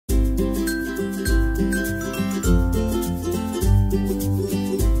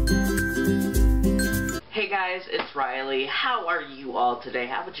it's Riley. How are you all today?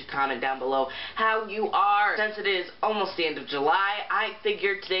 How about you comment down below how you are? Since it is almost the end of July, I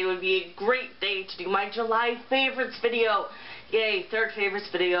figured today would be a great day to do my July favorites video. Yay, third favorites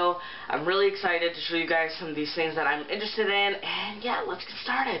video. I'm really excited to show you guys some of these things that I'm interested in, and yeah, let's get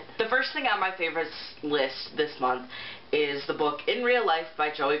started. The first thing on my favorites list this month is the book In Real Life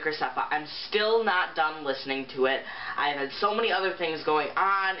by Joey Graceffa. I'm still not done listening to it. I've had so many other things going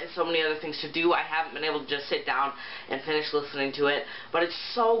on and so many other things to do. I haven't been able to just sit down and finish listening to it, but it's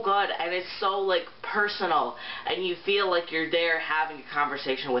so good and it's so like personal, and you feel like you're there having a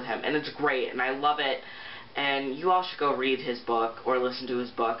conversation with him, and it's great and I love it. And you all should go read his book or listen to his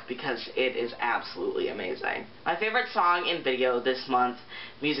book because it is absolutely amazing. My favorite song and video this month,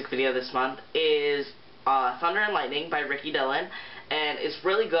 music video this month, is Thunder and Lightning by Ricky Dillon, and it's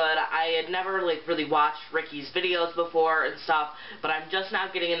really good. I had never really watched Ricky's videos before and stuff, but I'm just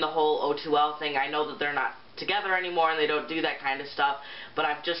now getting in the whole O2L thing. I know that they're not together anymore and they don't do that kind of stuff, but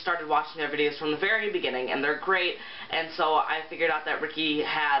I've just started watching their videos from the very beginning and they're great, and so I figured out that Ricky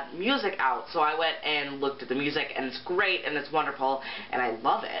had music out, so I went and looked at the music, and it's great and it's wonderful and I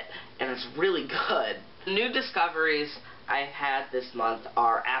love it and it's really good. New discoveries I had this month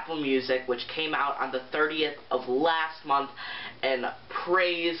are Apple Music, which came out on the 30th of last month, and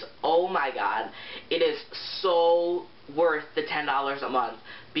praise, oh my god, it is so worth the $10 a month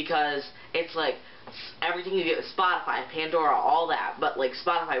because it's like everything you get with Spotify, Pandora, all that, but like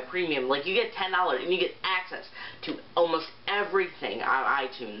Spotify Premium, like you get $10 and you get access to almost everything on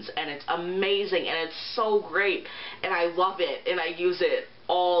iTunes, and it's amazing and it's so great and I love it and I use it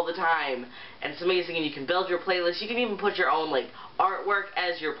all the time, and it's amazing, and you can build your playlist. You can even put your own like artwork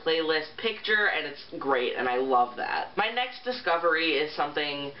as your playlist picture, and it's great and I love that. My next discovery is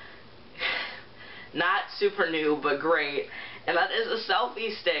something not super new but great, and that is a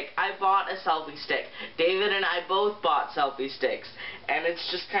selfie stick. I bought a selfie stick. David and I both bought selfie sticks, and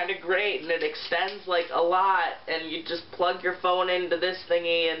it's just kind of great, and it extends like a lot, and you just plug your phone into this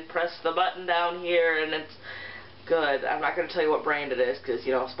thingy and press the button down here, and it's good. I'm not going to tell you what brand it is because,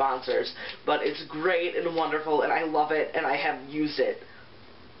 you know, sponsors, but it's great and wonderful and I love it and I have used it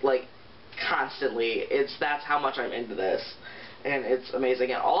like constantly. That's how much I'm into this, and it's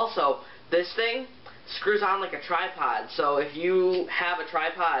amazing. And also, this thing screws on like a tripod, so if you have a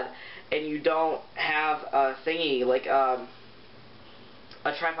tripod and you don't have a thingy like a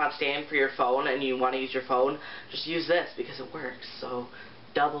tripod stand for your phone and you want to use your phone, just use this because it works. So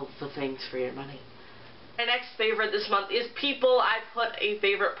double the things for your money. My next favorite this month is people. I put a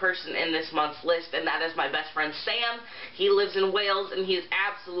favorite person in this month's list, and that is my best friend Sam. He lives in Wales and he is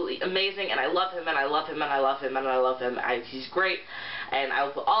absolutely amazing, and I love him and I love him and I love him and I love him. He's great, and I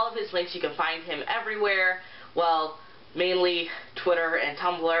will put all of his links. You can find him everywhere. Well, mainly Twitter and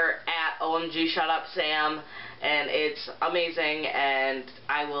Tumblr at OMGShutUpSam, and it's amazing. And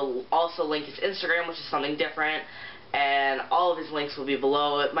I will also link his Instagram, which is something different, and all of his links will be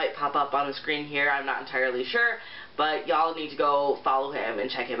below. It might pop up on the screen here, I'm not entirely sure, but y'all need to go follow him and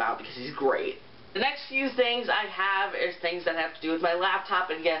check him out because he's great. The next few things I have is things that have to do with my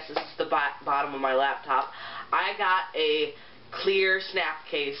laptop, and yes, this is the bottom of my laptop. I got a clear snap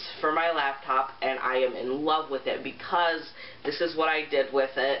case for my laptop and I am in love with it because this is what I did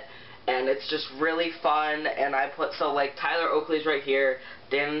with it, and it's just really fun. And I put, so like Tyler Oakley's right here,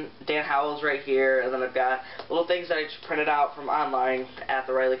 Dan Howell's right here, and then I've got little things that I just printed out from online at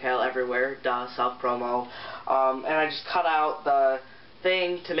the Riley Kyle Everywhere, self-promo, and I just cut out the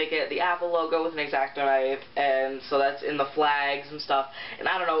thing to make it the Apple logo with an X-Acto knife, and so that's in the flags and stuff, and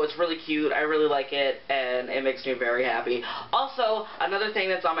I don't know, it's really cute, I really like it, and it makes me very happy. Also, another thing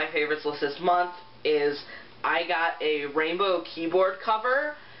that's on my favorites list this month is I got a rainbow keyboard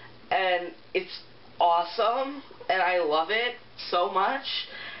cover, and it's awesome, and I love it so much,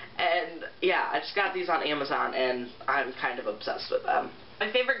 and yeah, I just got these on Amazon and I'm kind of obsessed with them.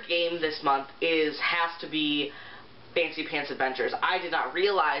 My favorite game this month has to be Fancy Pants Adventures. I did not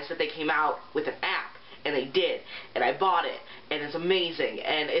realize that they came out with an app, and they did, and I bought it, and it's amazing,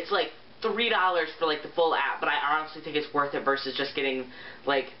 and it's like $3 for like the full app, but I honestly think it's worth it versus just getting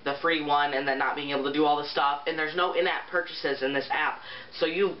like the free one and then not being able to do all the stuff. And there's no in-app purchases in this app, so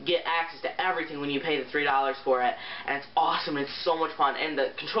you get access to everything when you pay the $3 for it, and it's awesome. It's so much fun, and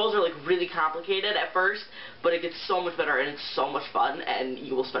the controls are like really complicated at first, but it gets so much better and it's so much fun, and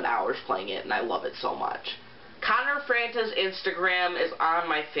you will spend hours playing it, and I love it so much. Connor Franta's Instagram is on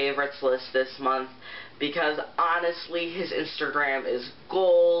my favorites list this month because honestly his Instagram is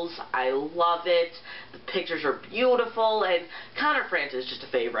goals. I love it. The pictures are beautiful, and Connor Franta is just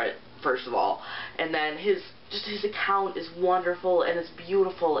a favorite, first of all. And then his account is wonderful, and it's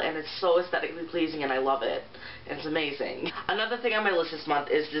beautiful, and it's so aesthetically pleasing, and I love it. And it's amazing. Another thing on my list this month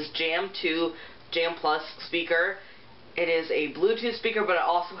is this Jam 2 Jam Plus speaker. It is a Bluetooth speaker, but it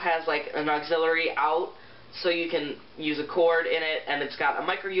also has like an auxiliary out, so you can use a cord in it, and it's got a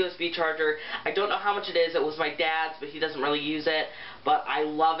micro USB charger. I don't know how much it is. It was my dad's, but he doesn't really use it. But I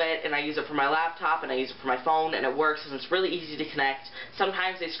love it, and I use it for my laptop, and I use it for my phone, and it works, and it's really easy to connect.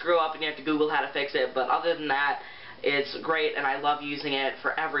 Sometimes they screw up, and you have to Google how to fix it, but other than that, it's great, and I love using it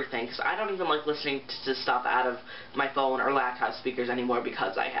for everything, because I don't even like listening to stuff out of my phone or laptop speakers anymore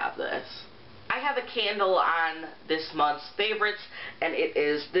because I have this. I have a candle on this month's favorites, and it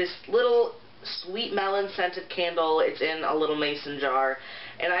is this little sweet melon scented candle. It's in a little mason jar,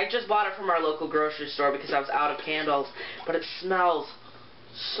 and I just bought it from our local grocery store because I was out of candles, but it smells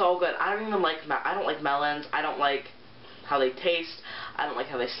so good. I don't like melons. I don't like how they taste. I don't like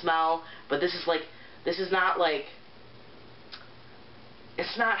how they smell, but this is not like,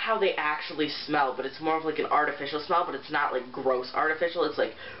 it's not how they actually smell, but it's more of like an artificial smell, but it's not like gross artificial. It's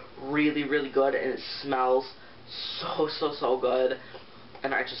like really, really good, and it smells so good.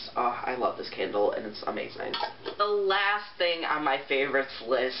 And I love this candle, and it's amazing. The last thing on my favorites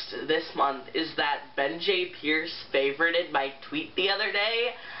list this month is that Ben J. Pierce favorited my tweet the other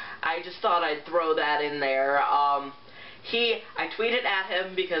day. I just thought I'd throw that in there. I tweeted at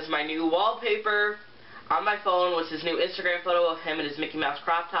him because my new wallpaper on my phone was his new Instagram photo of him in his Mickey Mouse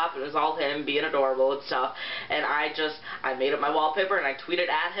crop top. It was all him being adorable and stuff. And I made up my wallpaper, and I tweeted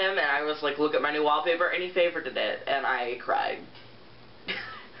at him, and I was like, look at my new wallpaper, and he favorited it, and I cried.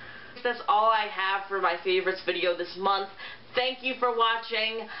 That's all I have for my favorites video this month. Thank you for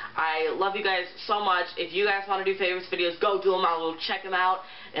watching. I love you guys so much. If you guys want to do favorites videos, go do them. I'll check them out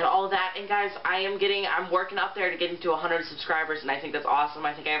and all of that. And guys, I'm working up there to get into 100 subscribers, and I think that's awesome.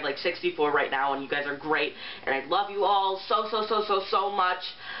 I think I have like 64 right now, and you guys are great. And I love you all so much.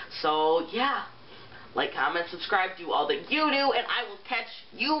 So yeah, like, comment, subscribe, do all that you do, and I will catch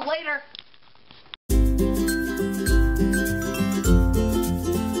you later.